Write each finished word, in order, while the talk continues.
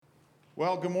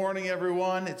Well, good morning,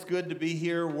 everyone. It's good to be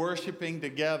here worshiping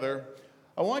together.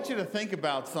 I want you to think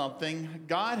about something.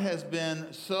 God has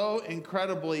been so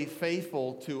incredibly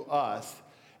faithful to us,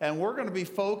 and we're going to be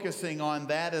focusing on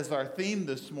that as our theme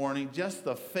this morning, just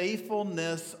the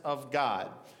faithfulness of God.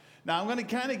 Now, I'm going to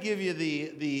kind of give you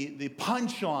the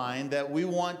punchline that we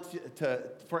want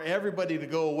for everybody to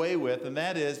go away with, and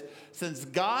that is, since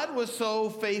God was so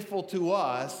faithful to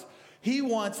us, He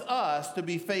wants us to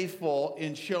be faithful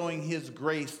in showing His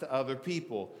grace to other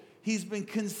people. He's been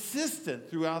consistent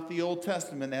throughout the Old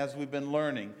Testament as we've been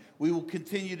learning. We will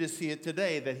continue to see it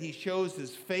today, that He shows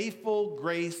His faithful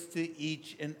grace to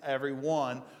each and every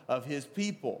one of His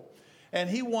people.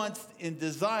 And He wants and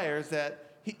desires that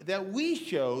we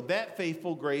show that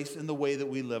faithful grace in the way that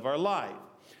we live our life.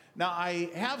 Now, I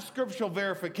have scriptural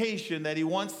verification that He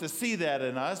wants to see that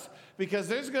in us, because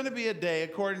there's going to be a day,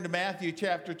 according to Matthew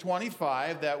chapter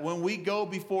 25, that when we go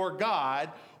before God,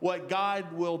 what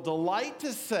God will delight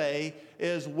to say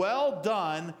is, "Well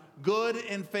done, good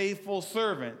and faithful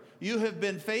servant. You have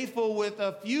been faithful with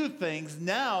a few things.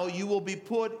 Now you will be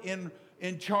put in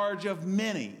charge of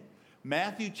many."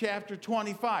 Matthew chapter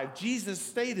 25, Jesus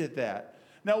stated that.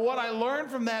 Now, what I learned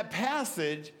from that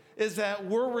passage is that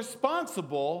we're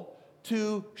responsible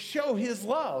to show His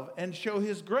love and show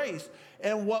His grace.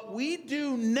 And what we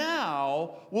do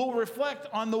now will reflect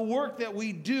on the work that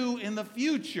we do in the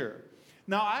future.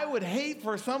 Now, I would hate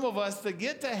for some of us to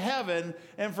get to heaven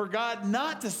and for God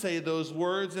not to say those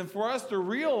words, and for us to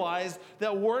realize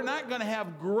that we're not going to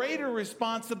have greater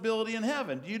responsibility in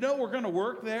heaven. Do you know we're going to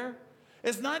work there?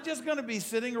 It's not just going to be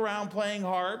sitting around playing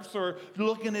harps or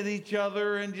looking at each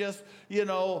other and just,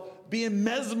 being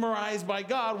mesmerized by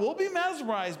God. We'll be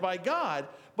mesmerized by God,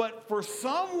 but for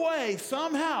some way,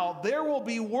 somehow, there will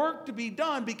be work to be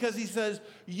done, because He says,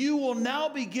 you will now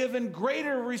be given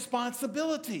greater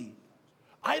responsibility.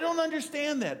 I don't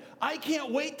understand that. I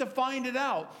can't wait to find it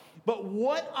out. But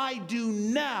what I do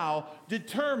now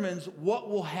determines what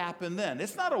will happen then.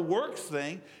 It's not a works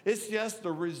thing. It's just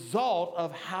the result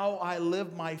of how I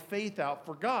live my faith out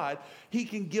for God. He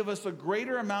can give us a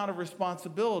greater amount of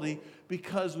responsibility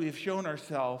because we have shown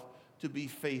ourselves to be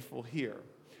faithful here.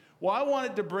 Well, I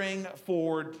wanted to bring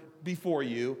forward before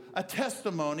you a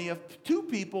testimony of two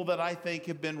people that I think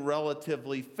have been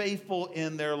relatively faithful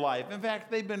in their life. In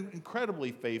fact, they've been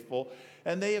incredibly faithful,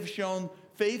 and they have shown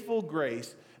faithful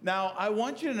grace. Now, I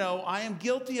want you to know I am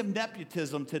guilty of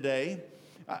nepotism today.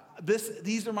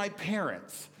 These are my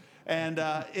parents. And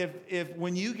if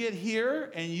when you get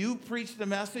here and you preach the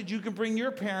message, you can bring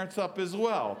your parents up as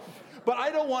well. But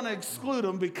I don't want to exclude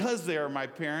them because they are my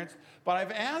parents. But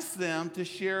I've asked them to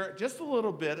share just a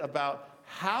little bit about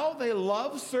how they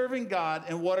love serving God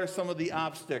and what are some of the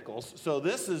obstacles. So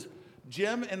this is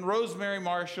Jim and Rosemary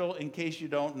Marshall, in case you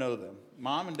don't know them.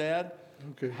 Mom and Dad,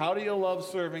 okay. How do you love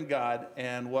serving God,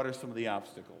 and what are some of the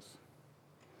obstacles?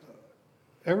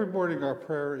 Every morning our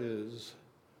prayer is,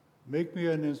 make me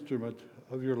an instrument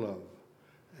of your love.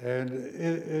 And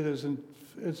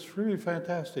it's really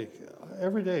fantastic.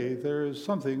 Every day there is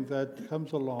something that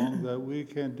comes along that we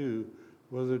can do,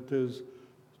 whether it is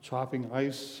chopping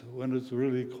ice when it's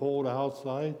really cold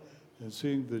outside and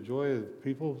seeing the joy of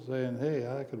people saying, hey,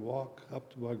 I could walk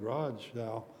up to my garage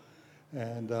now.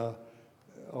 And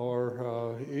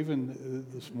or even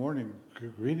this morning,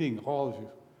 greeting all of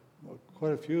you,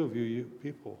 quite a few of you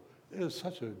people. It is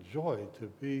such a joy to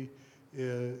be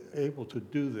able to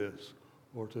do this,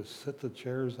 or to set the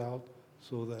chairs out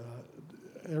so that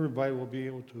everybody will be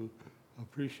able to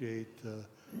appreciate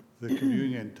the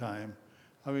communion time.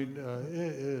 I mean,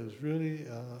 it is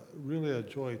really a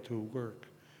joy to work,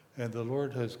 and the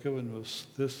Lord has given us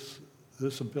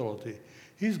this ability.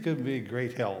 He's given me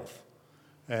great health,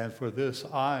 and for this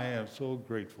I am so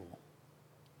grateful.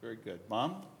 Very good.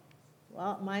 Mom?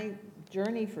 Well, my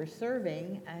journey for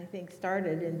serving, I think,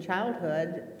 started in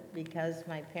childhood because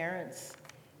my parents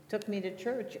took me to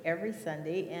church every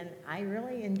Sunday, and I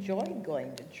really enjoyed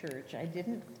going to church. I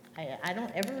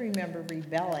don't ever remember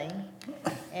rebelling,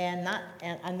 and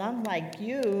unlike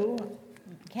you,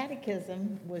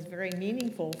 catechism was very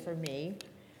meaningful for me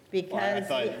because. Well, I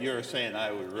thought you were saying I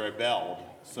rebelled.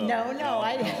 So, no.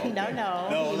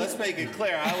 No, let's make it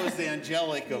clear. I was the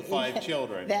angelic of 5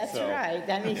 children. That's so, right.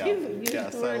 I mean, yeah. you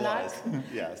Yes, were not.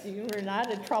 Yes. You were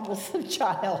not a troublesome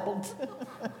child.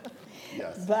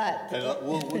 Yes. But and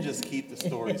we'll just keep the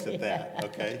stories at that,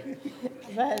 okay?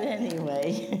 But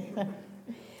anyway,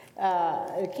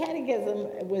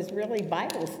 catechism was really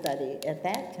Bible study at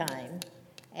that time,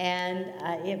 and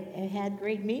it had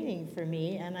great meaning for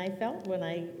me. And I felt when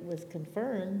I was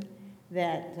confirmed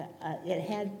that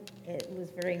it was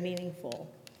very meaningful.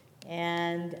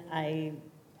 And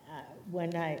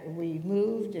we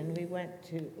moved and we went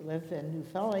to live in New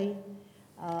Philly,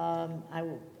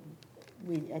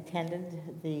 we attended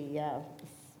the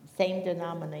same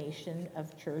denomination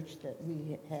of church that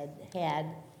we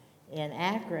had in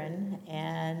Akron,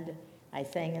 and I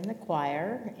sang in the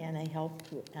choir, and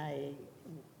I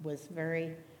was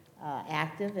very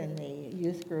active in the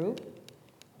youth group.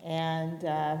 And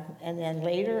then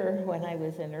later, when I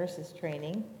was in nurses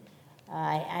training,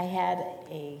 I had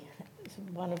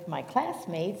one of my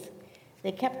classmates.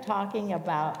 They kept talking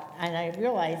about, and I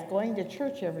realized going to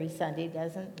church every Sunday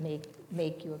doesn't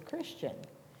make you a Christian.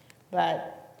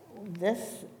 But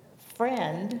this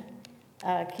friend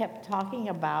kept talking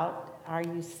about, are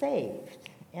you saved?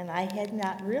 And I had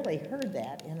not really heard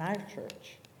that in our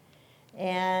church.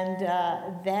 And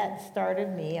that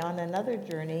started me on another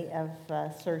journey of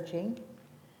searching.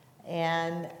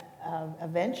 And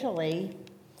eventually,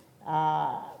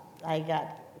 I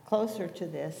got closer to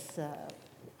this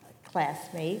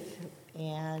classmate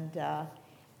and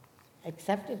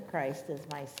accepted Christ as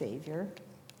my Savior.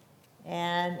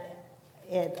 And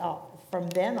from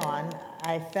then on,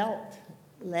 I felt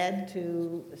led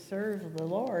to serve the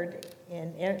Lord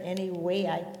in any way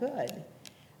I could.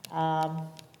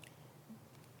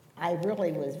 I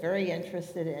really was very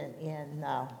interested in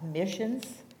missions,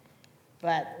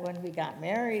 but when we got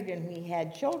married and we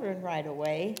had children right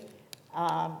away,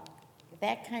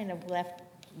 that kind of left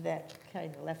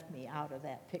me out of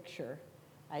that picture.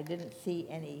 I didn't see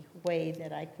any way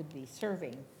that I could be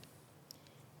serving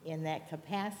in that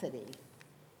capacity.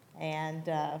 And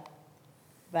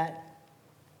but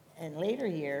in later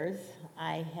years,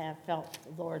 I have felt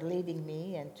the Lord leading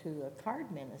me into a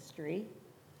card ministry.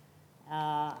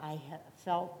 I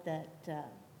felt that,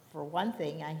 for one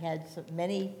thing, I had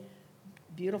many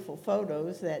beautiful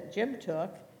photos that Jim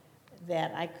took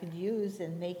that I could use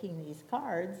in making these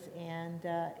cards and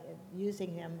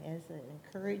using them as an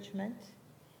encouragement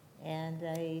and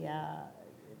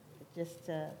just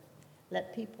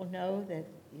let people know that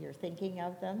you're thinking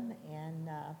of them, and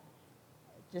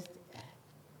just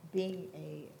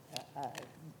being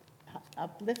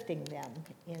uplifting them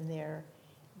in their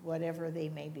whatever they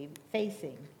may be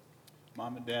facing.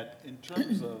 Mom and Dad, in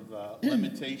terms of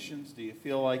limitations, do you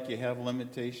feel like you have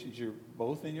limitations? You're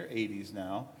both in your 80s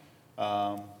now.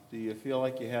 Do you feel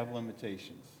like you have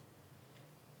limitations?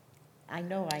 I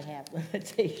know I have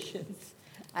limitations.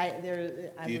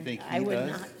 Do you think he I would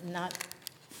does? not.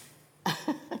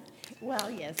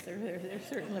 Well, yes, there are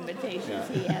certain limitations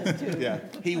he has too. Yeah,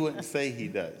 he wouldn't say he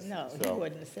does. No, he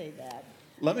wouldn't say that.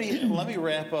 Let me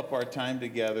wrap up our time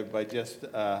together by just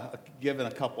giving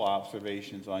a couple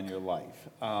observations on your life.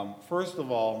 First of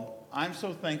all, I'm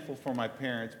so thankful for my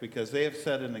parents because they have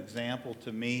set an example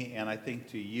to me, and I think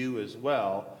to you as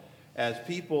well, as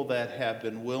people that have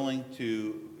been willing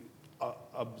to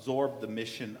absorb the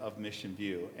mission of Mission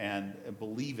View and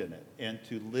believe in it and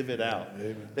to live it out.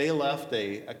 Amen. They left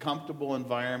a comfortable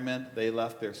environment. They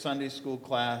left their Sunday school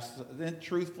class. Then,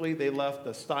 truthfully, they left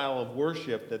a style of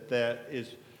worship that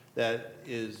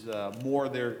is more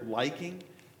their liking,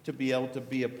 to be able to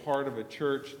be a part of a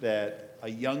church that a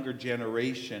younger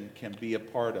generation can be a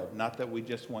part of. Not that we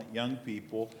just want young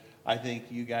people. I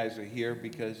think you guys are here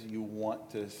because you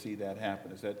want to see that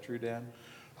happen. Is that true, Dan?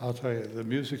 I'll tell you, the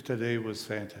music today was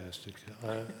fantastic.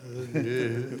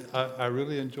 I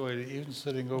really enjoyed it, even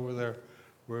sitting over there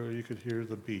where you could hear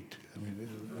the beat. I mean,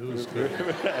 it was good.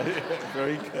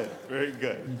 Very good, very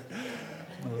good.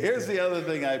 Here's the other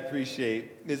thing I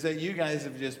appreciate is that you guys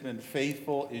have just been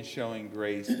faithful in showing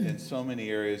grace in so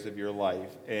many areas of your life.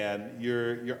 And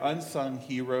you're unsung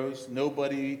heroes.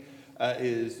 Nobody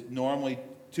is normally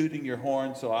tooting your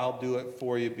horn, so I'll do it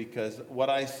for you, because what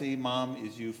I see, Mom,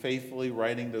 is you faithfully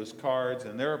writing those cards.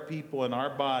 And there are people in our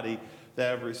body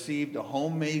that have received a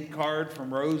homemade card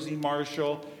from Rosie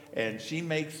Marshall, and she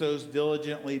makes those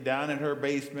diligently down in her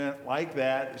basement like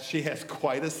that. She has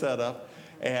quite a setup.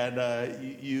 And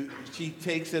she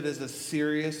takes it as a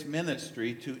serious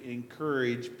ministry to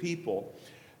encourage people.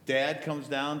 Dad comes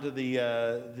down to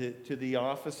the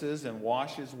offices and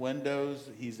washes windows.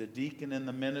 He's a deacon in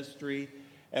the ministry.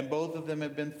 And both of them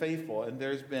have been faithful. And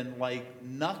there's been like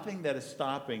nothing that is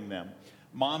stopping them.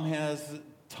 Mom has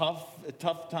a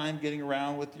tough time getting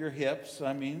around with your hips.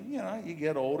 I mean, you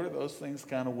get older, those things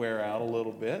kind of wear out a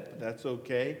little bit, but that's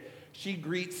okay. She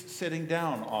greets sitting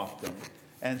down often.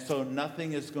 And so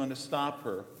nothing is going to stop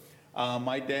her.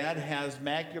 My dad has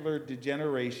macular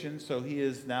degeneration, so he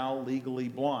is now legally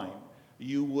blind.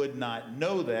 You would not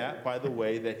know that by the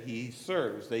way that he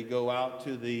serves. They go out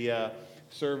to the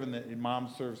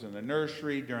Mom serves in the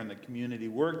nursery during the community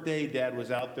work day. Dad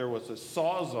was out there with a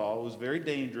Sawzall. It was very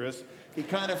dangerous. He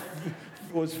kind of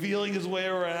was feeling his way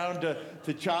around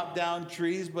to chop down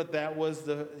trees, but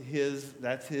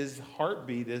that's his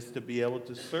heartbeat, is to be able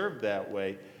to serve that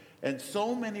way. In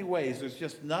so many ways, there's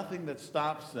just nothing that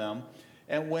stops them.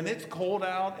 And when it's cold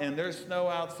out and there's snow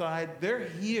outside, they're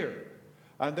here.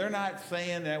 They're not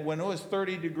saying that when it was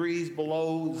 30 degrees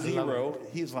below zero,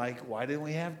 he's like, why didn't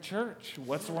we have church?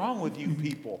 What's wrong with you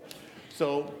people?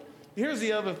 So here's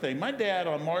the other thing. My dad,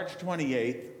 on March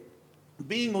 28th,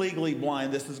 being legally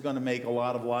blind, this is going to make a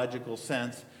lot of logical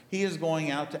sense. He is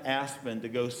going out to Aspen to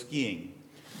go skiing.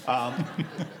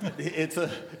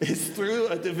 It's through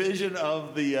a division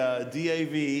of the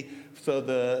DAV, so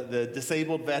the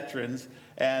disabled veterans,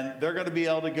 and they're going to be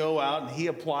able to go out, and he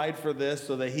applied for this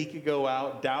so that he could go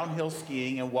out downhill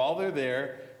skiing, and while they're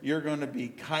there, you're going to be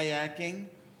kayaking,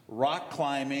 rock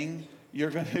climbing,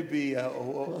 you're going to be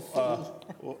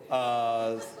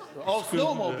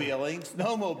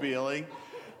snowmobiling.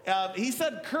 He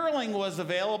said curling was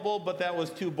available, but that was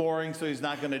too boring, so he's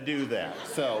not going to do that.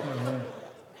 So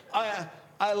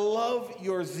I love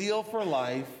your zeal for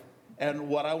life, and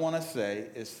what I want to say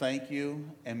is thank you,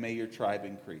 and may your tribe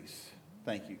increase.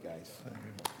 Thank you, guys. Thank you.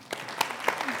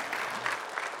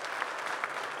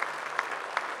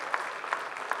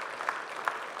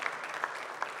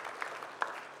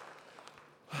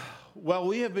 Well,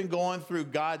 we have been going through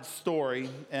God's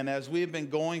story, and as we have been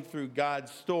going through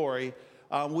God's story,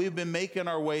 we've been making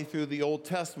our way through the Old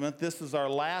Testament. This is our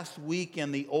last week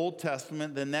in the Old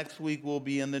Testament. The next week will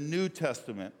be in the New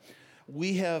Testament.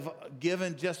 We have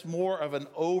given just more of an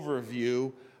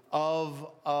overview of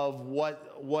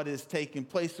what is taking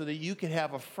place so that you can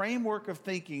have a framework of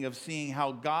thinking of seeing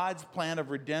how God's plan of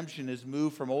redemption is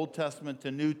moved from Old Testament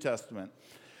to New Testament.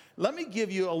 Let me give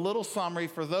you a little summary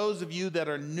for those of you that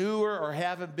are newer or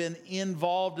haven't been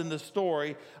involved in the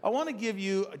story. I want to give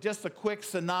you just a quick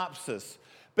synopsis.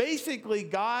 Basically,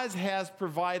 God has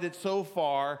provided so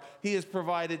far, he has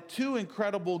provided two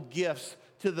incredible gifts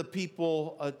to the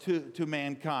people, to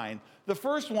mankind. The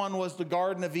first one was the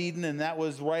Garden of Eden, and that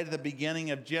was right at the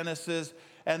beginning of Genesis.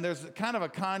 And there's kind of a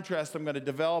contrast I'm going to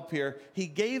develop here. He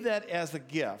gave that as a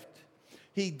gift.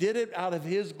 He did it out of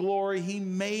his glory. He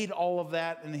made all of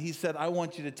that, and he said, I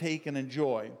want you to take and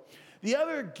enjoy. The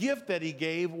other gift that he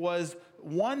gave was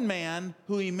one man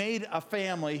who he made a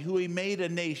family, who he made a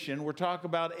nation. We're talking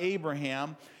about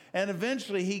Abraham. And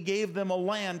eventually he gave them a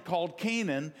land called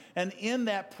Canaan. And in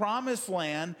that promised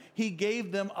land, he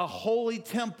gave them a holy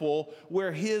temple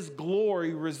where his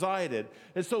glory resided.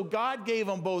 And so God gave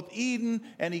them both Eden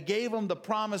and he gave them the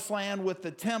promised land with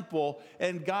the temple.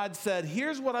 And God said,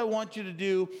 here's what I want you to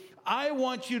do. I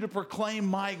want you to proclaim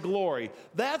my glory.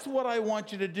 That's what I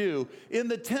want you to do. In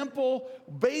the temple,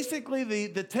 basically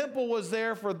the temple was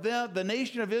there for the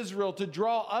nation of Israel to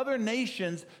draw other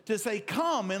nations to say,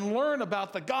 come and learn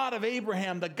about the God of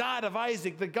Abraham, the God of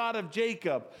Isaac, the God of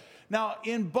Jacob. Now,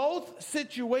 in both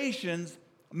situations,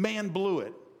 man blew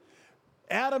it.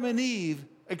 Adam and Eve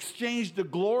exchanged the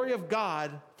glory of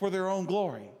God for their own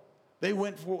glory. They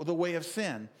went for the way of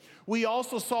sin. We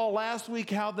also saw last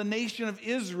week how the nation of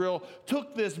Israel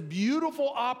took this beautiful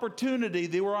opportunity.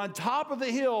 They were on top of the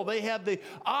hill. They had the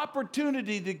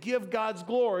opportunity to give God's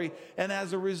glory. And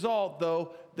as a result,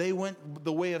 though, they went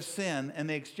the way of sin and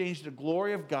they exchanged the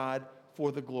glory of God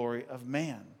for the glory of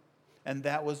man. And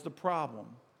that was the problem.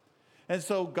 And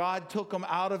so God took them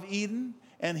out of Eden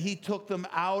and he took them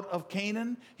out of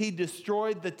Canaan. He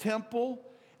destroyed the temple.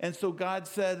 And so God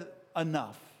said,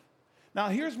 enough. Now,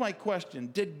 here's my question.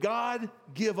 Did God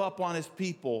give up on his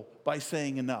people by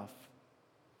saying enough?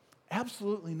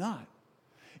 Absolutely not.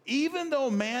 Even though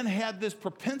man had this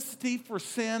propensity for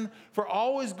sin, for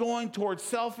always going towards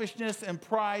selfishness and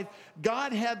pride,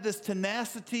 God had this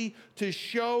tenacity to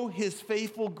show his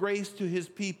faithful grace to his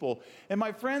people. And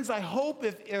my friends, I hope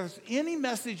if there's any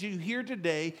message you hear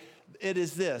today, it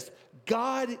is this.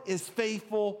 God is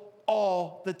faithful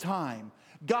all the time.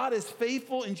 God is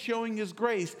faithful in showing his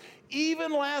grace.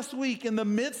 Even last week, in the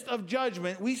midst of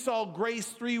judgment, we saw grace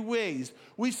three ways.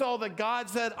 We saw that God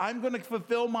said, I'm going to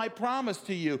fulfill my promise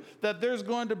to you, that there's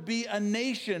going to be a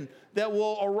nation that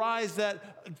will arise,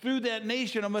 that through that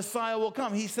nation a Messiah will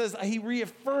come. He says, he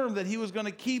reaffirmed that he was going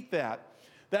to keep that.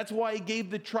 That's why he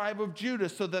gave the tribe of Judah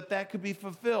so that that could be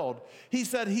fulfilled. He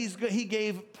said he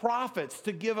gave prophets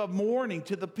to give a warning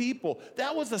to the people.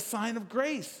 That was a sign of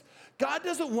grace. God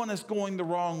doesn't want us going the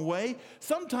wrong way.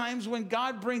 Sometimes when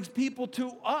God brings people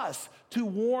to us to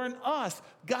warn us,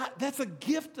 God, that's a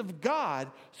gift of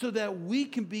God so that we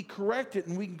can be corrected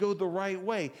and we can go the right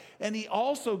way. And he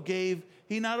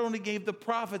not only gave the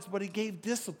prophets, but he gave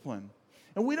discipline.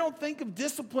 And we don't think of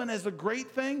discipline as a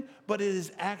great thing, but it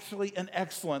is actually an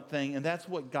excellent thing, and that's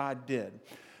what God did.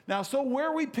 Now, so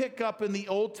where we pick up in the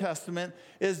Old Testament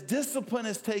is discipline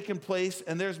has taken place,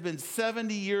 and there's been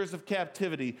 70 years of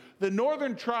captivity. The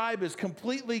northern tribe is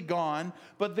completely gone,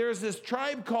 but there's this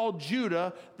tribe called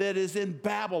Judah that is in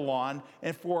Babylon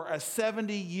and for a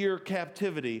 70-year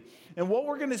captivity. And what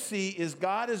we're going to see is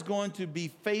God is going to be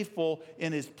faithful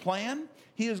in his plan.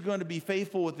 He is going to be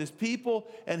faithful with his people,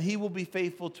 and he will be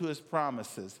faithful to his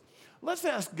promises. Let's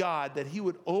ask God that he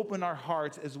would open our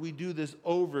hearts as we do this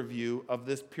overview of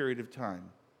this period of time.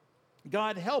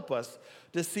 God, help us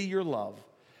to see your love.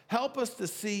 Help us to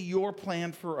see your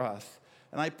plan for us.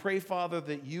 And I pray, Father,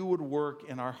 that you would work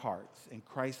in our hearts. In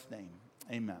Christ's name,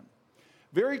 amen.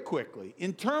 Very quickly,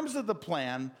 in terms of the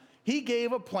plan, he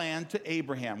gave a plan to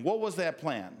Abraham. What was that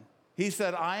plan? He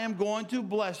said, I am going to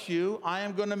bless you. I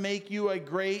am going to make you a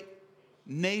great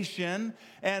nation,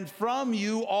 and from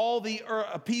you all the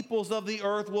peoples of the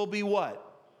earth will be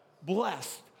what?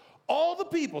 Blessed. All the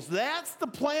peoples. That's the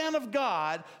plan of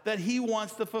God that he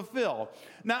wants to fulfill.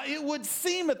 Now, it would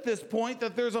seem at this point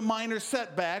that there's a minor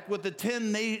setback with the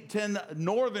 10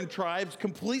 northern tribes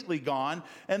completely gone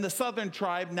and the southern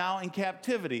tribe now in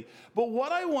captivity. But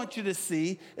what I want you to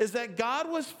see is that God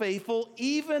was faithful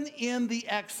even in the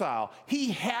exile.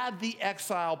 He had the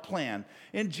exile plan.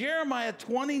 In Jeremiah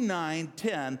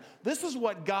 29:10, this is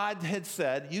what God had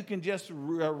said. You can just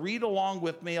read along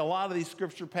with me. A lot of these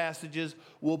scripture passages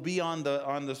will be on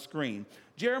the screen.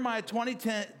 Jeremiah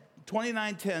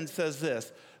 29:10 says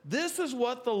this. This is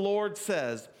what the Lord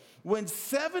says. When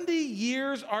 70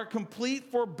 years are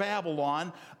complete for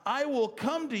Babylon, I will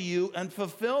come to you and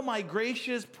fulfill my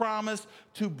gracious promise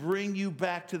to bring you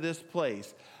back to this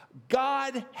place.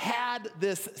 God had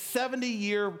this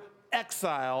 70-year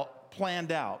exile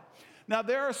planned out. Now,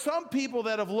 there are some people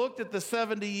that have looked at the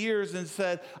 70 years and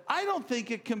said, I don't think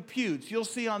it computes. You'll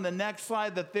see on the next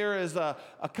slide that there is a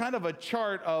kind of a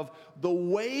chart of the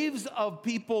waves of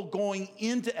people going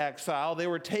into exile. They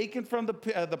were taken from the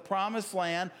promised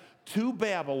land to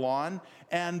Babylon,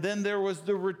 and then there was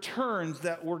the returns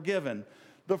that were given.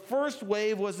 The first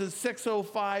wave was in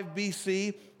 605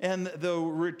 BC, and the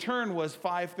return was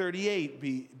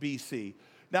 538 BC.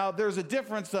 Now, there's a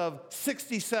difference of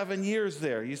 67 years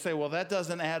there. You say, well, that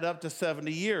doesn't add up to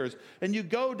 70 years. And you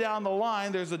go down the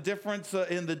line, there's a difference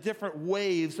in the different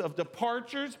waves of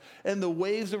departures and the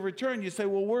waves of return. You say,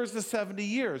 well, where's the 70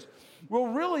 years? Well,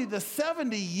 really, the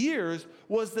 70 years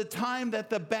was the time that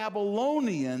the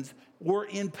Babylonians were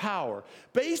in power.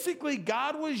 Basically,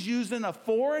 God was using a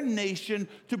foreign nation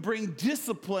to bring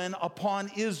discipline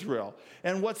upon Israel.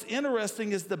 And what's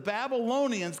interesting is the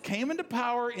Babylonians came into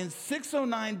power in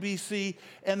 609 BC,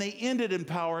 and they ended in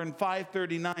power in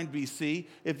 539 BC.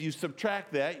 If you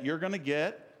subtract that, you're going to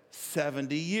get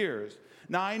 70 years.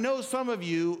 Now, I know some of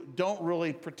you don't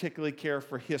really particularly care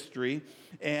for history,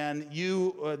 and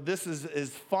this is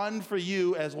fun for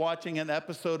you as watching an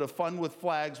episode of Fun with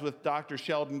Flags with Dr.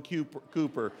 Sheldon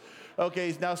Cooper.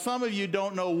 Okay, now some of you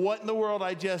don't know what in the world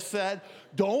I just said.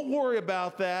 Don't worry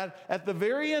about that. At the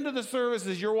very end of the service,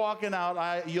 as you're walking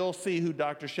out, you'll see who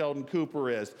Dr. Sheldon Cooper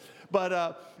is.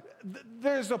 But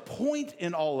there's a point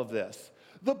in all of this.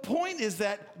 The point is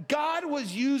that God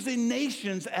was using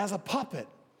nations as a puppet.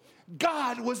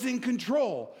 God was in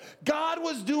control. God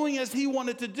was doing as he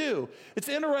wanted to do. It's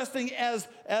interesting, as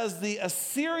the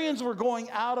Assyrians were going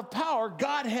out of power,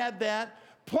 God had that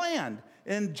planned.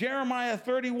 In Jeremiah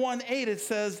 31:8, it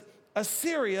says,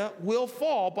 Assyria will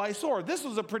fall by sword. This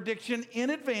was a prediction in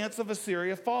advance of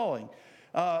Assyria falling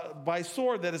by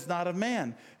sword that is not of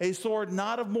man. A sword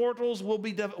not of mortals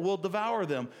will devour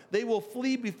them. They will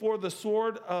flee before the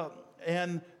sword,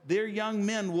 and their young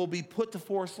men will be put to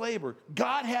forced labor.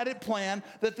 God had it planned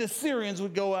that the Syrians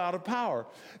would go out of power.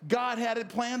 God had it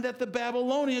planned that the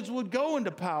Babylonians would go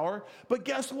into power. But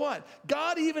guess what?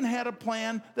 God even had a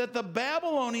plan that the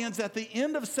Babylonians at the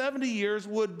end of 70 years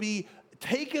would be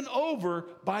taken over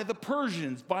by the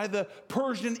Persians, by the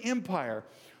Persian Empire.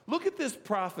 Look at this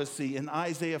prophecy in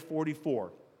Isaiah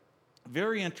 44.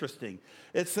 Very interesting.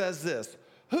 It says this,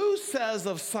 who says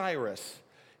of Cyrus,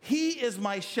 he is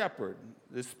my shepherd?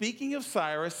 Speaking of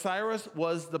Cyrus, Cyrus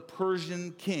was the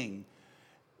Persian king.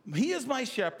 He is my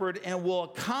shepherd and will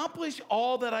accomplish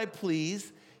all that I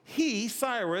please. He,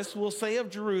 Cyrus, will say of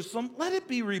Jerusalem, let it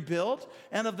be rebuilt,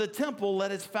 and of the temple,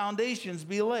 let its foundations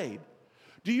be laid.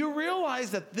 Do you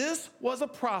realize that this was a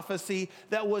prophecy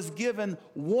that was given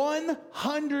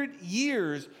 100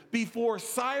 years before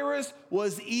Cyrus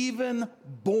was even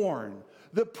born?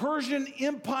 The Persian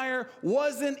Empire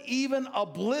wasn't even a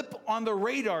blip on the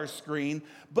radar screen,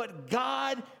 but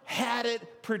God had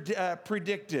it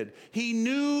predicted. He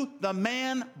knew the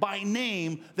man by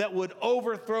name that would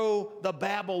overthrow the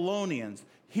Babylonians.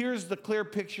 Here's the clear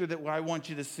picture that I want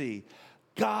you to see.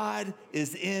 God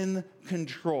is in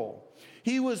control.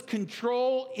 He was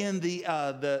control in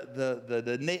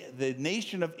the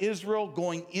nation of Israel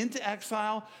going into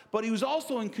exile, but he was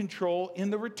also in control in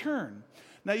the return.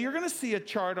 Now, you're going to see a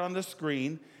chart on the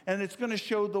screen, and it's going to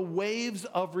show the waves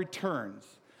of returns.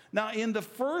 Now, in the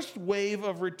first wave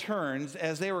of returns,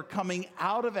 as they were coming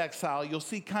out of exile, you'll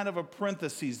see kind of a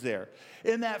parenthesis there.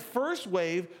 In that first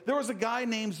wave, there was a guy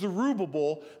named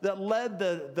Zerubbabel that led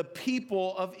the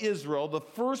people of Israel, the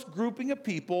first grouping of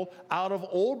people out of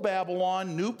old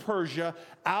Babylon, New Persia,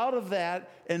 out of that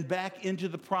and back into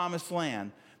the promised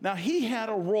land. Now, he had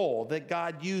a role that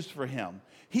God used for him.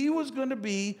 He was going to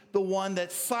be the one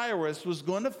that Cyrus was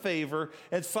going to favor.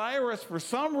 And Cyrus, for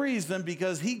some reason,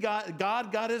 because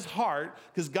God got his heart,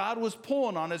 because God was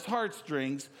pulling on his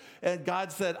heartstrings, and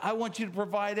God said, I want you to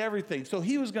provide everything. So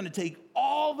he was going to take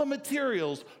all the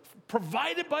materials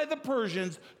provided by the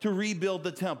Persians to rebuild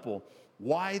the temple.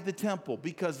 Why the temple?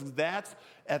 Because that's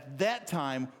at that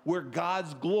time where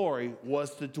God's glory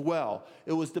was to dwell.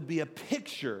 It was to be a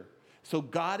picture. So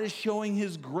God is showing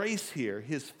his grace here,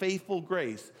 his faithful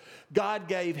grace. God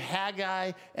gave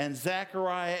Haggai and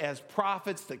Zechariah as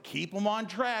prophets to keep them on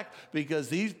track because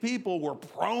these people were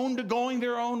prone to going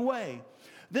their own way.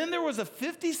 Then there was a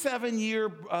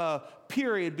 57-year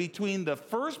period between the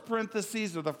first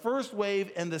parentheses or the first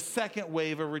wave and the second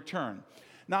wave of return.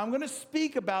 Now, I'm going to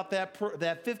speak about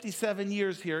that 57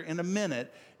 years here in a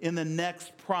minute in the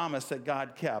next promise that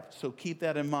God kept. So keep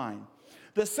that in mind.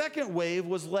 The second wave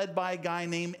was led by a guy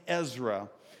named Ezra.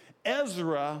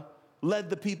 Ezra led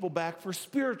the people back for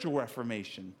spiritual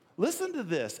reformation. Listen to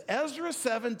this. Ezra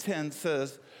 7:10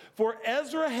 says, for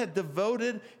Ezra had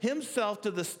devoted himself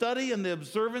to the study and the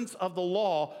observance of the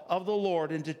law of the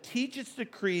Lord and to teach its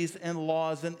decrees and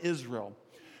laws in Israel.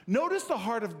 Notice the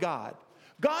heart of God.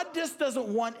 God just doesn't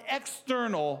want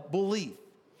external belief.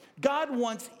 God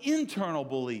wants internal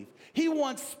belief. He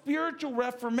wants spiritual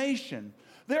reformation.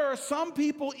 There are some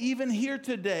people even here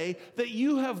today that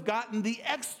you have gotten the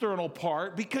external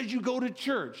part because you go to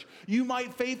church. You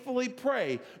might faithfully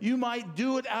pray. You might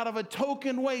do it out of a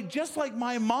token way, just like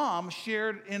my mom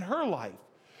shared in her life.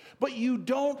 But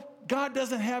God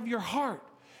doesn't have your heart.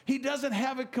 He doesn't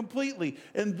have it completely.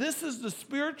 And this is the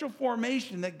spiritual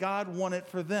formation that God wanted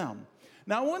for them.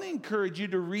 Now, I want to encourage you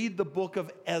to read the book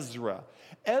of Ezra.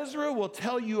 Ezra will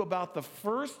tell you about the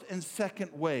first and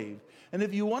second wave. And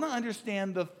if you want to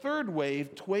understand the third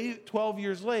wave, 12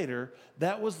 years later,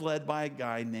 that was led by a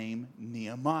guy named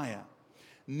Nehemiah.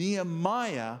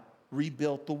 Nehemiah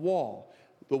rebuilt the wall.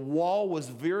 The wall was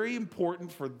very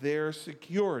important for their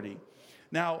security.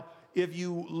 Now, if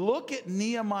you look at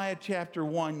Nehemiah chapter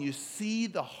 1, you see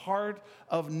the heart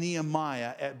of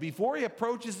Nehemiah. Before he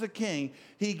approaches the king,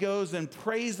 he goes and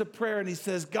prays a prayer and he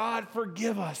says, God,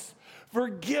 forgive us.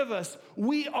 Forgive us.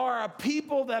 We are a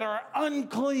people that are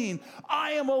unclean.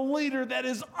 I am a leader that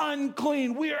is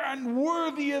unclean. We are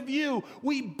unworthy of you.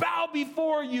 We bow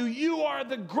before you. You are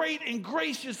the great and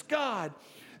gracious God.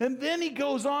 And then he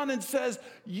goes on and says,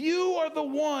 you are the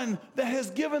one that has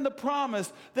given the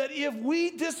promise that if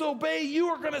we disobey, you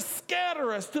are going to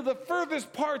scatter us to the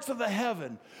furthest parts of the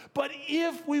heaven. But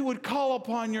if we would call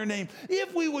upon your name,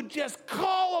 if we would just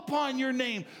call upon your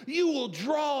name, you will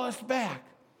draw us back.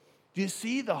 Do you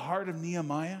see the heart of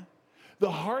Nehemiah?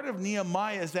 The heart of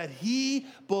Nehemiah is that he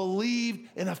believed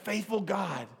in a faithful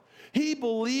God. He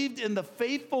believed in the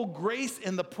faithful grace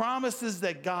and the promises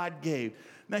that God gave.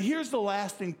 Now, here's the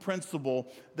lasting principle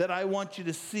that I want you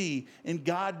to see in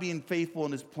God being faithful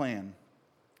in his plan.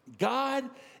 God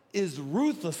is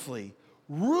ruthlessly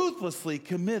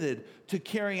committed to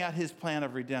carrying out his plan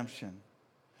of redemption.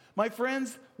 My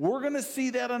friends, we're going to see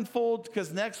that unfold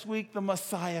because next week the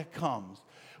Messiah comes.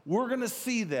 We're going to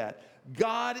see that.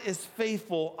 God is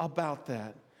faithful about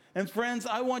that. And friends,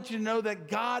 I want you to know that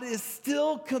God is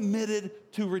still committed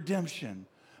to redemption.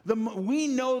 We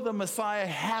know the Messiah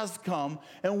has come,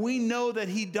 and we know that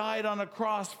he died on a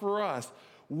cross for us.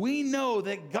 We know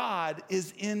that God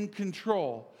is in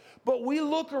control. But we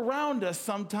look around us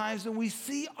sometimes and we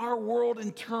see our world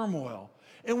in turmoil,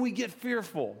 and we get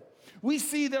fearful. We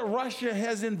see that Russia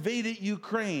has invaded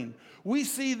Ukraine. We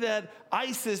see that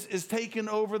ISIS is taking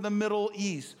over the Middle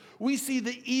East. We see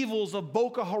the evils of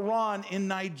Boko Haram in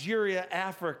Nigeria,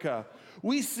 Africa.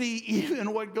 We see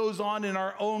even what goes on in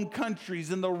our own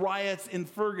countries in the riots in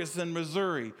Ferguson,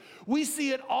 Missouri. We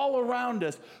see it all around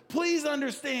us. Please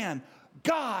understand,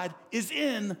 God is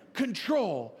in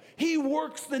control. He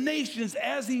works the nations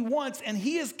as he wants, and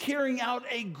he is carrying out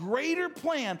a greater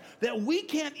plan that we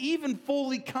can't even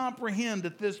fully comprehend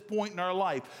at this point in our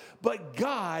life. But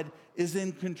God is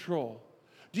in control.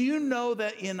 Do you know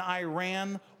that in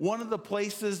Iran, one of the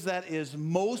places that is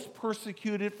most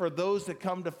persecuted for those that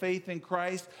come to faith in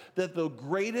Christ, that the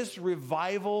greatest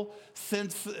revival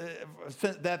since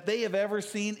that they have ever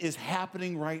seen is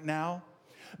happening right now?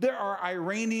 There are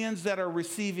Iranians that are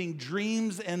receiving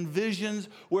dreams and visions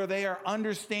where they are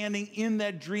understanding in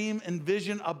that dream and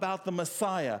vision about the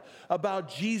Messiah, about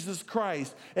Jesus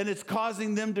Christ. And it's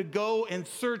causing them to go and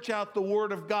search out the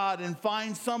Word of God and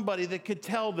find somebody that could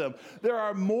tell them. There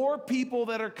are more people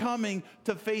that are coming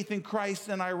to faith in Christ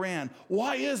in Iran.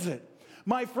 Why is it?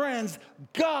 My friends,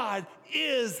 God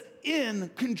is in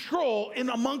control in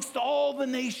amongst all the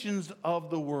nations of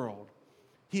the world.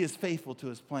 He is faithful to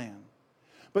his plan.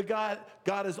 But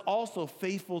God is also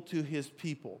faithful to his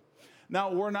people.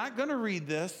 Now, we're not going to read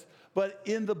this, but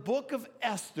in the book of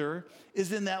Esther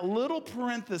is in that little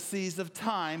parentheses of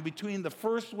time between the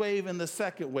first wave and the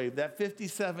second wave, that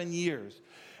 57 years.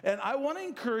 And I want to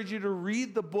encourage you to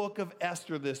read the book of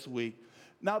Esther this week.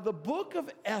 Now, the book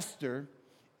of Esther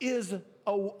is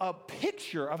a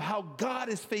picture of how God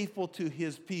is faithful to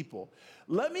his people.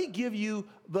 Let me give you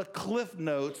the cliff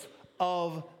notes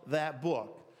of that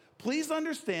book. Please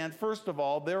understand, first of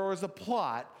all, there was a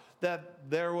plot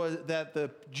that the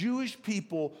Jewish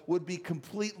people would be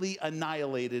completely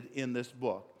annihilated in this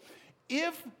book.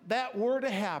 If that were to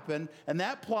happen, and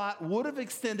that plot would have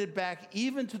extended back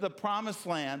even to the Promised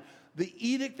Land, the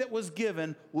edict that was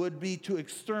given would be to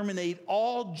exterminate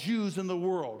all Jews in the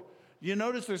world. You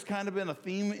notice there's kind of been a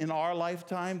theme in our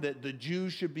lifetime that the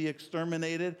Jews should be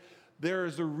exterminated. There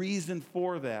is a reason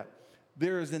for that.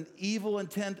 There is an evil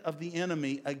intent of the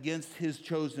enemy against his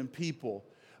chosen people.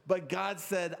 But God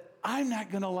said, I'm not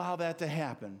going to allow that to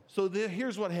happen. So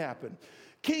here's what happened.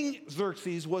 King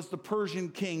Xerxes was the Persian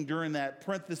king during that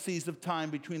parentheses of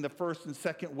time between the first and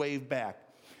second wave back.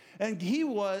 And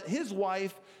his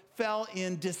wife fell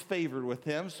in disfavor with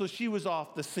him, so she was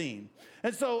off the scene.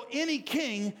 And so any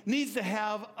king needs to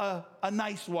have a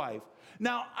nice wife.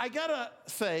 Now, I got to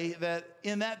say that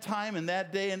in that time, in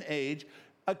that day and age,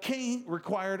 a king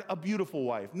required a beautiful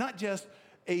wife, not just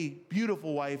a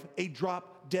beautiful wife, a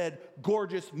drop-dead,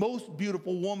 gorgeous, most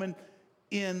beautiful woman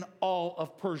in all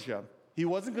of Persia. He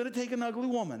wasn't going to take an ugly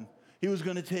woman. He was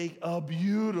going to take a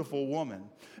beautiful woman.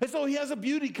 And so he has a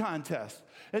beauty contest.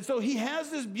 And so he has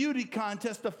this beauty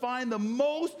contest to find the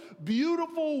most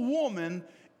beautiful woman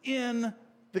in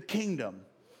the kingdom.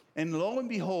 And lo and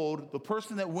behold, the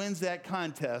person that wins that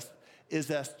contest is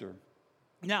Esther.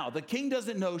 Now, the king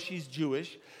doesn't know she's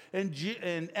Jewish,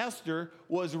 and Esther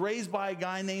was raised by a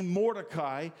guy named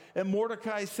Mordecai, and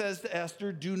Mordecai says to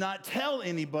Esther, do not tell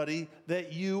anybody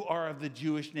that you are of the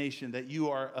Jewish nation, that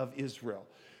you are of Israel.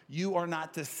 You are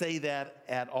not to say that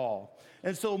at all.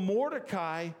 And so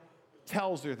Mordecai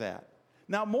tells her that.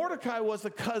 Now, Mordecai was a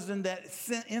cousin that,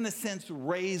 in a sense,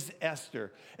 raised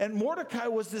Esther. And Mordecai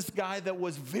was this guy that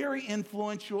was very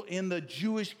influential in the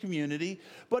Jewish community,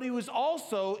 but he was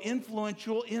also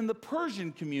influential in the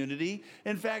Persian community.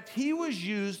 In fact, he was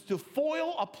used to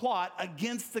foil a plot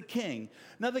against the king.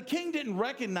 Now, the king didn't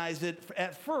recognize it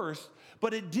at first,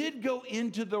 but it did go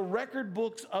into the record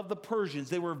books of the Persians.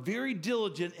 They were very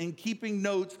diligent in keeping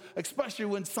notes, especially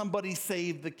when somebody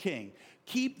saved the king.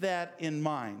 Keep that in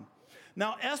mind.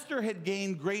 Now, Esther had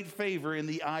gained great favor in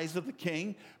the eyes of the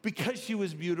king because she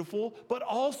was beautiful, but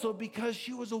also because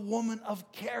she was a woman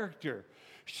of character.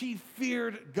 She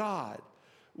feared God,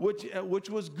 which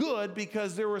was good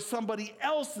because there was somebody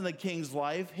else in the king's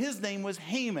life. His name was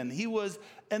Haman. He was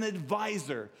an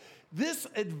advisor. This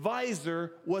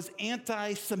advisor was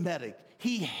anti-Semitic.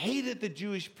 He hated the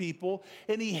Jewish people,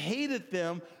 and he hated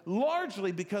them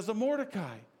largely because of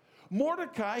Mordecai.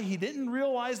 Mordecai, he didn't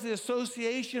realize the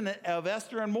association of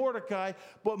Esther and Mordecai,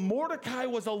 but Mordecai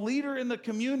was a leader in the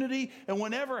community, and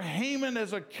whenever Haman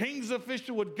as a king's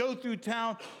official would go through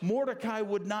town, Mordecai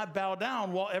would not bow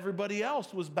down while everybody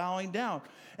else was bowing down.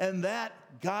 And that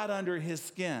got under his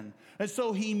skin. And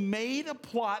so he made a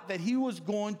plot that he was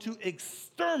going to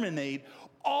exterminate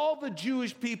all the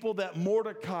Jewish people that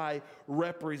Mordecai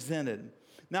represented.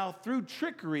 Now, through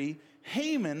trickery,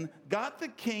 Haman got the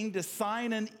king to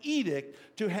sign an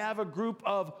edict to have a group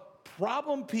of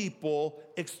problem people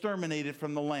exterminated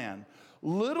from the land.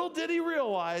 Little did he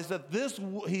realize that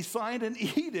he signed an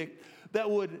edict that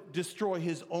would destroy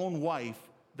his own wife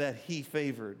that he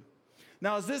favored.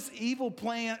 Now, as this evil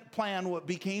plan what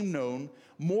became known,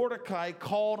 Mordecai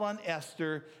called on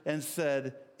Esther and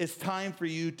said, it's time for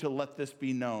you to let this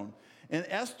be known. In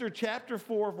Esther chapter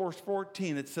 4, verse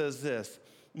 14, it says this.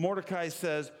 Mordecai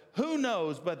says, who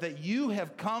knows but that you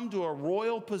have come to a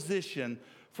royal position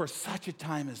for such a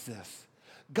time as this?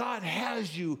 God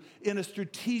has you in a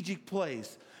strategic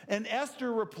place. And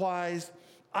Esther replies,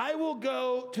 I will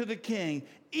go to the king,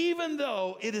 even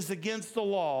though it is against the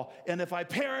law, and if I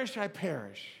perish, I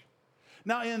perish.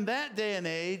 Now, in that day and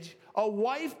age, a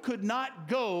wife could not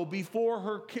go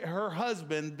before her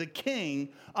husband, the king,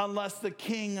 unless the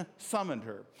king summoned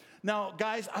her. Now,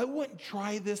 guys, I wouldn't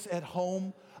try this at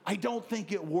home. I don't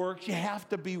think it works. You have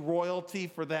to be royalty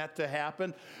for that to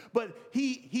happen. But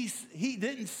he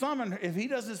didn't summon her. If he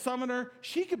doesn't summon her,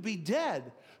 she could be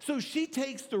dead. So she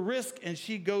takes the risk and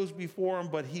she goes before him,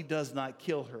 but he does not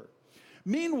kill her.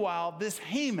 Meanwhile, this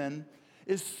Haman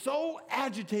is so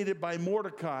agitated by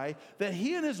Mordecai that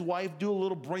he and his wife do a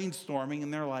little brainstorming,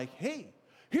 and they're like, hey,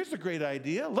 here's a great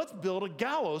idea. Let's build a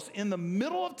gallows in the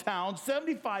middle of town,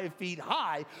 75 feet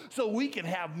high, so we can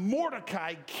have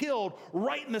Mordecai killed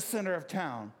right in the center of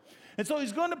town. And so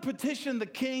he's going to petition the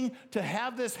king to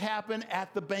have this happen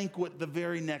at the banquet the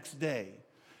very next day.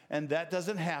 And that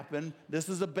doesn't happen. This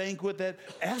is a banquet that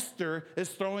Esther is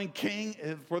throwing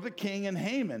for the king and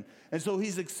Haman. And so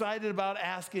he's excited about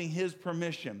asking his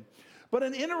permission. But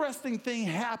an interesting thing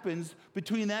happens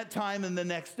between that time and the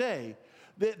next day.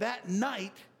 That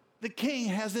night, the king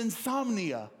has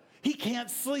insomnia. He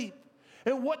can't sleep.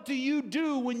 And what do you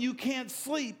do when you can't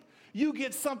sleep? You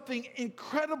get something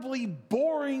incredibly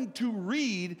boring to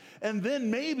read, and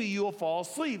then maybe you'll fall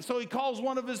asleep. So he calls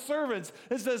one of his servants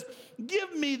and says,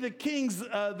 give me the king's,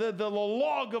 the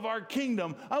log of our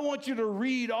kingdom. I want you to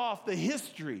read off the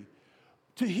history.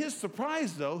 To his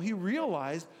surprise, though, he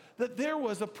realized that there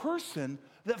was a person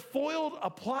that foiled a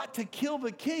plot to kill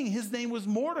the king. His name was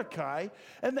Mordecai,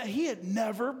 and that he had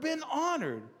never been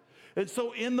honored. And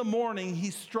so in the morning,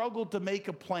 he struggled to make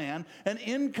a plan, and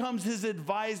in comes his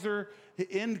advisor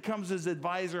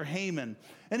Haman.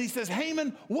 And he says,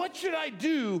 Haman, what should I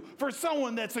do for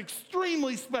someone that's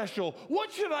extremely special?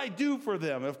 What should I do for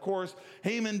them? Of course,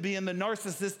 Haman, being the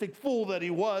narcissistic fool that he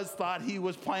was, thought he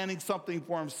was planning something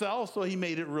for himself, so he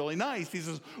made it really nice. He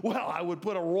says, well, I would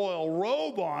put a royal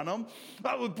robe on him.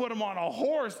 I would put him on a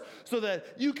horse so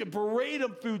that you could parade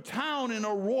him through town in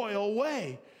a royal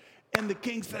way. And the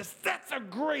king says, that's a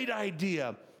great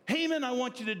idea. Haman, I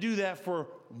want you to do that for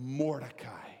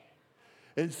Mordecai.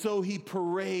 And so he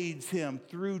parades him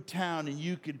through town, and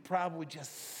you could probably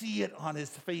just see it on his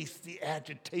face, the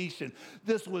agitation.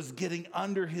 This was getting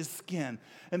under his skin.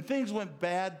 And things went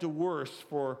bad to worse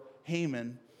for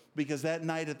Haman, because that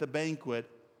night at the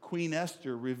banquet, Queen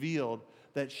Esther revealed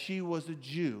that she was a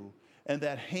Jew, and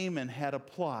that Haman had a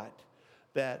plot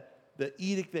that the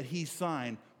edict that he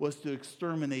signed was to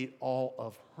exterminate all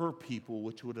of her people,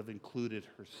 which would have included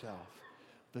herself.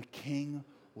 The king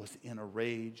was in a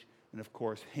rage, and of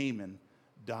course, Haman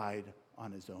died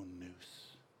on his own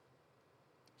noose.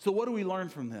 So what do we learn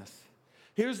from this?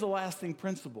 Here's the lasting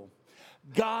principle.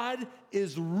 God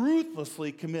is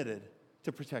ruthlessly committed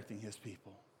to protecting his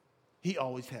people. He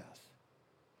always has.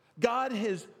 God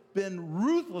has been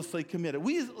ruthlessly committed.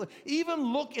 We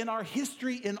even look in our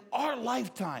history in our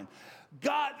lifetime.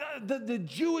 God, the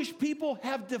Jewish people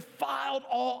have defied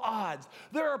all odds.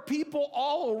 There are people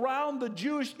all around the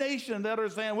Jewish nation that are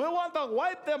saying, we want to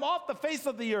wipe them off the face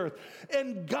of the earth.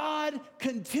 And God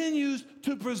continues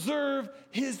to preserve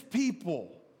his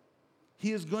people.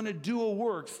 He is going to do a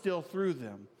work still through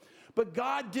them. But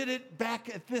God did it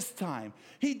back at this time.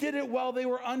 He did it while they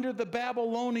were under the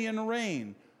Babylonian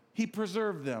reign. He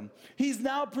preserved them. He's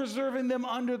now preserving them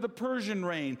under the Persian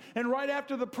reign. And right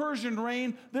after the Persian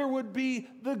reign, there would be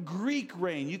the Greek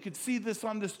reign. You could see this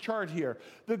on this chart here.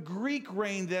 The Greek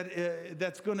reign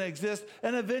that's going to exist,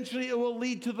 and eventually it will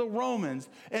lead to the Romans,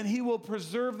 and he will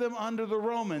preserve them under the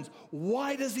Romans.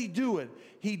 Why does he do it?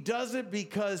 He does it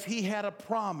because he had a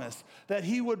promise that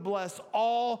he would bless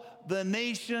all the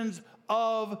nations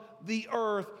of the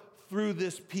earth through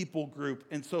this people group.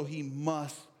 And so he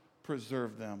must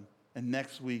preserve them. And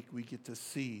next week, we get to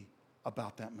see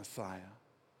about that Messiah.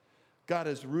 God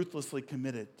is ruthlessly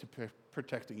committed to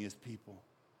protecting his people.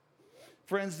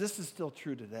 Friends, this is still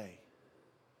true today.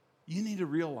 You need to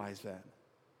realize that.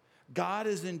 God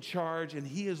is in charge, and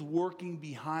he is working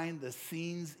behind the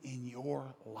scenes in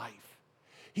your life.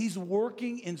 He's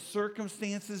working in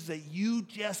circumstances that you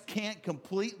just can't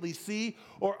completely see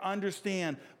or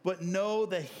understand, but know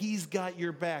that He's got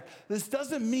your back. This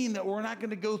doesn't mean that we're not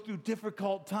going to go through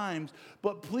difficult times,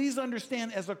 but please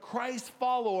understand, as a Christ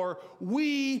follower,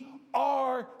 we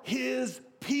are His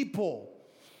people.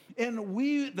 And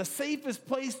the safest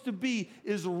place to be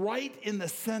is right in the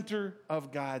center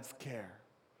of God's care.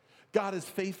 God is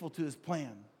faithful to His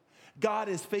plan. God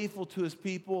is faithful to His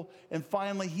people. And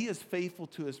finally, He is faithful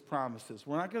to His promises.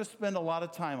 We're not going to spend a lot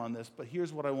of time on this, but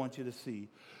here's what I want you to see.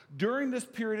 During this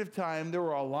period of time, there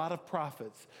were a lot of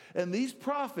prophets. And these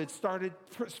prophets started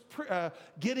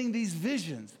getting these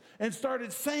visions and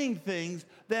started saying things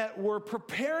that were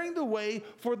preparing the way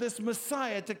for this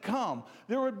Messiah to come.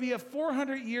 There would be a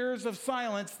 400 years of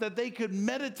silence that they could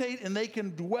meditate and they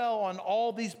can dwell on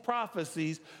all these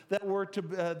prophecies that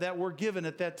were given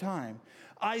at that time.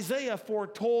 Isaiah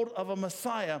foretold of a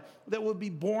Messiah that would be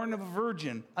born of a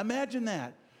virgin. Imagine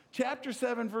that. Chapter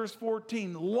 7, verse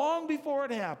 14, long before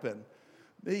it happened.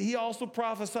 He also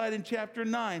prophesied in chapter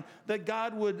 9 that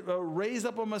God would raise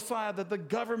up a Messiah, that the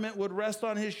government would rest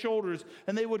on His shoulders,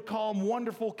 and they would call Him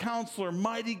Wonderful Counselor,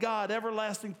 Mighty God,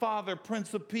 Everlasting Father,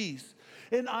 Prince of Peace.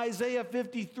 In Isaiah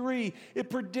 53, it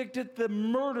predicted the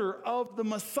murder of the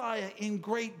Messiah in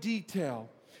great detail.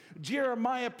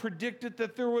 Jeremiah predicted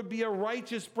that there would be a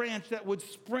righteous branch that would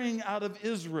spring out of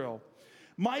Israel.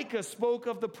 Micah spoke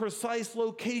of the precise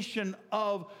location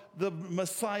of the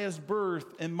Messiah's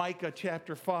birth in Micah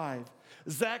chapter 5.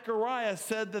 Zechariah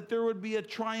said that there would be a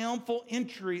triumphal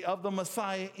entry of the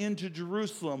Messiah into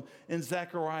Jerusalem in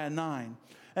Zechariah 9.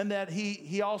 And that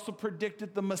he also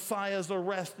predicted the Messiah's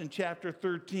arrest in chapter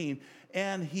 13.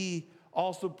 And he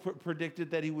also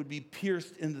predicted that He would be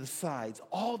pierced into the sides.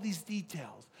 All these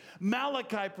details.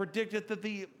 Malachi predicted that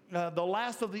the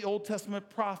last of the Old Testament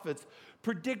prophets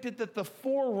predicted that the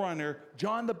forerunner,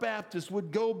 John the Baptist,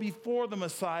 would go before the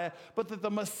Messiah, but that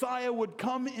the Messiah would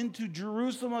come into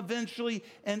Jerusalem eventually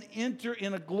and enter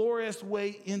in a glorious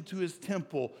way into His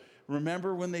temple.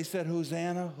 Remember when they said,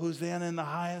 Hosanna, Hosanna in the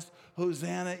highest,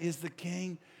 Hosanna is the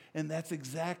King? And that's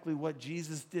exactly what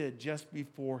Jesus did just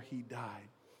before He died.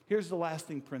 Here's the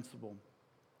lasting principle.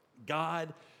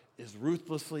 God is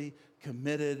ruthlessly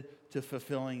committed to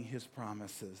fulfilling His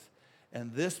promises.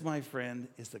 And this, my friend,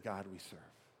 is the God we serve.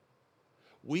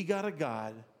 We got a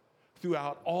God,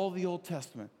 throughout all the Old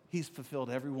Testament, He's fulfilled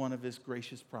every one of His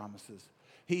gracious promises.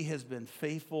 He has been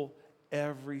faithful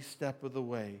every step of the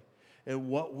way. And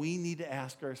what we need to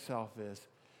ask ourselves is,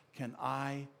 can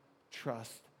I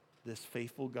trust this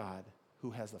faithful God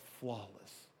who has a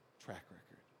flawless track record?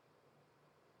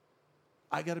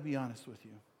 I got to be honest with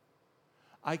you.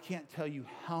 I can't tell you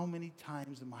how many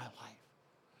times in my life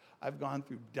I've gone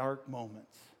through dark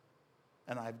moments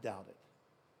and I've doubted,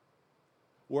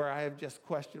 where I have just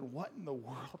questioned, what in the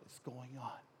world is going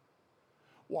on?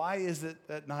 Why is it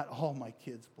that not all my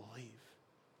kids believe?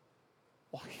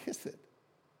 Why is it?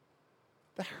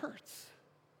 That hurts.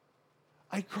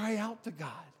 I cry out to God.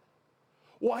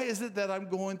 Why is it that I'm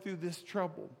going through this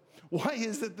trouble? Why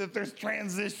is it that there's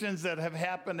transitions that have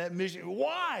happened at Mission?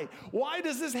 Why? Why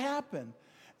does this happen?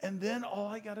 And then all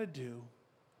I got to do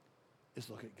is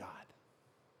look at God.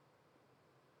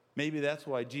 Maybe that's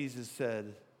why Jesus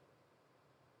said,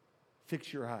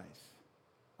 fix your eyes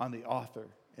on the author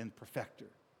and perfecter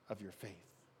of your faith.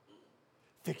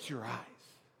 Fix your eyes.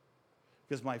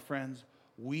 Because, my friends,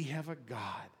 we have a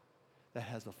God that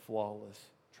has a flawless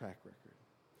track record.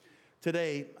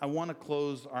 Today, I want to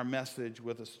close our message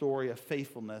with a story of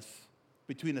faithfulness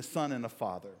between a son and a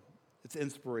father. It's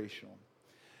inspirational.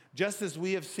 Just as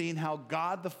we have seen how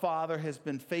God the Father has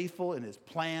been faithful in His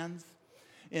plans,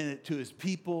 to His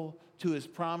people, to His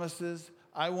promises,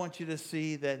 I want you to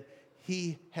see that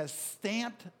He has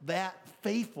stamped that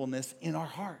faithfulness in our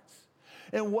hearts.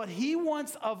 And what He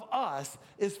wants of us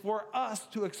is for us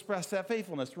to express that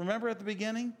faithfulness. Remember at the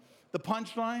beginning, the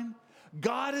punchline?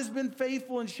 God has been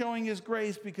faithful in showing His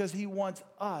grace because He wants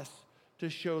us to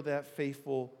show that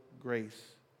faithful grace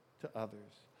to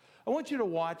others. I want you to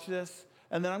watch this,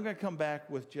 and then I'm going to come back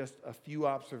with just a few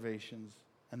observations,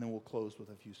 and then we'll close with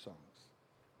a few songs.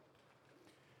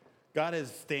 God has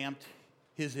stamped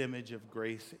His image of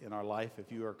grace in our life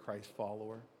if you are a Christ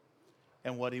follower.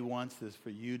 And what He wants is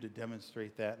for you to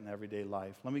demonstrate that in everyday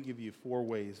life. Let me give you 4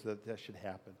 ways that should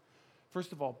happen.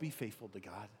 First of all, be faithful to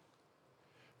God.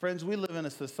 Friends, we live in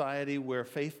a society where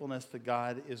faithfulness to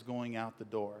God is going out the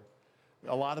door.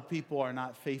 A lot of people are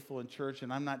not faithful in church,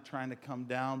 and I'm not trying to come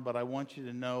down, but I want you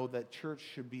to know that church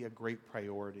should be a great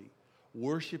priority.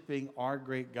 worshiping our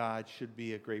great God should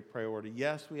be a great priority.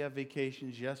 Yes, we have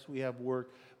vacations. Yes, we have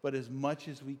work. But as much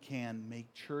as we can,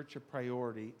 make church a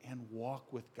priority and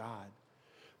walk with God.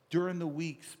 During the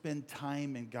week, spend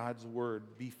time in God's Word.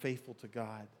 Be faithful to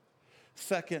God.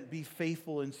 Second, be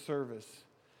faithful in service.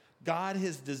 God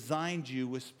has designed you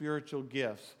with spiritual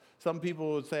gifts. Some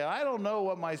people would say, I don't know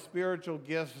what my spiritual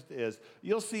gift is.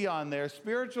 You'll see on there,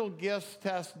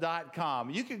 spiritualgiftstest.com.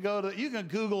 You can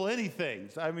Google anything.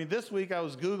 I mean, this week I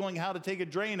was Googling how to take a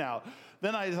drain out.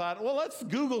 Then I thought, well, let's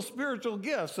Google spiritual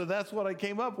gifts. So that's what I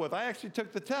came up with. I actually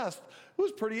took the test. It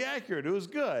was pretty accurate. It was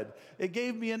good. It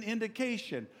gave me an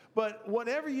indication. But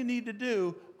whatever you need to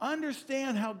do,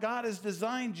 understand how God has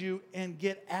designed you and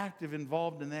get active,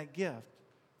 involved in that gift.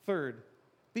 Third,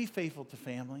 be faithful to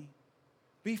family.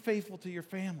 Be faithful to your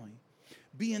family.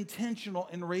 Be intentional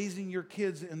in raising your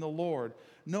kids in the Lord,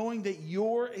 knowing that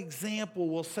your example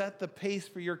will set the pace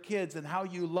for your kids and how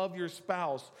you love your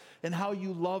spouse and how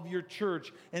you love your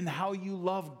church and how you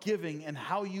love giving and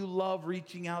how you love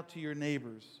reaching out to your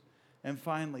neighbors. And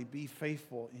finally, be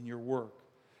faithful in your work.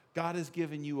 God has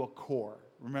given you a core.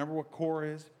 Remember what core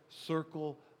is?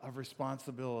 Circle of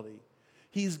responsibility.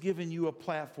 He's given you a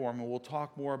platform, and we'll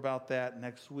talk more about that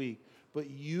next week. But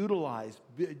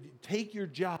take your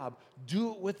job,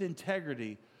 do it with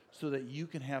integrity so that you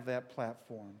can have that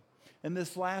platform. In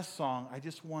this last song, I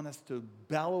just want us to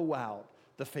bellow out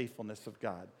the faithfulness of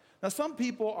God. Now, some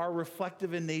people are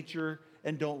reflective in nature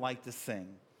and don't like to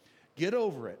sing. Get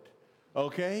over it,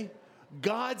 okay?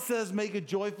 God says make a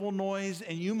joyful noise,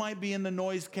 and you might be in the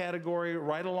noise category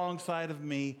right alongside of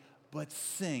me, but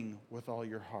sing with all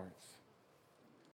your hearts.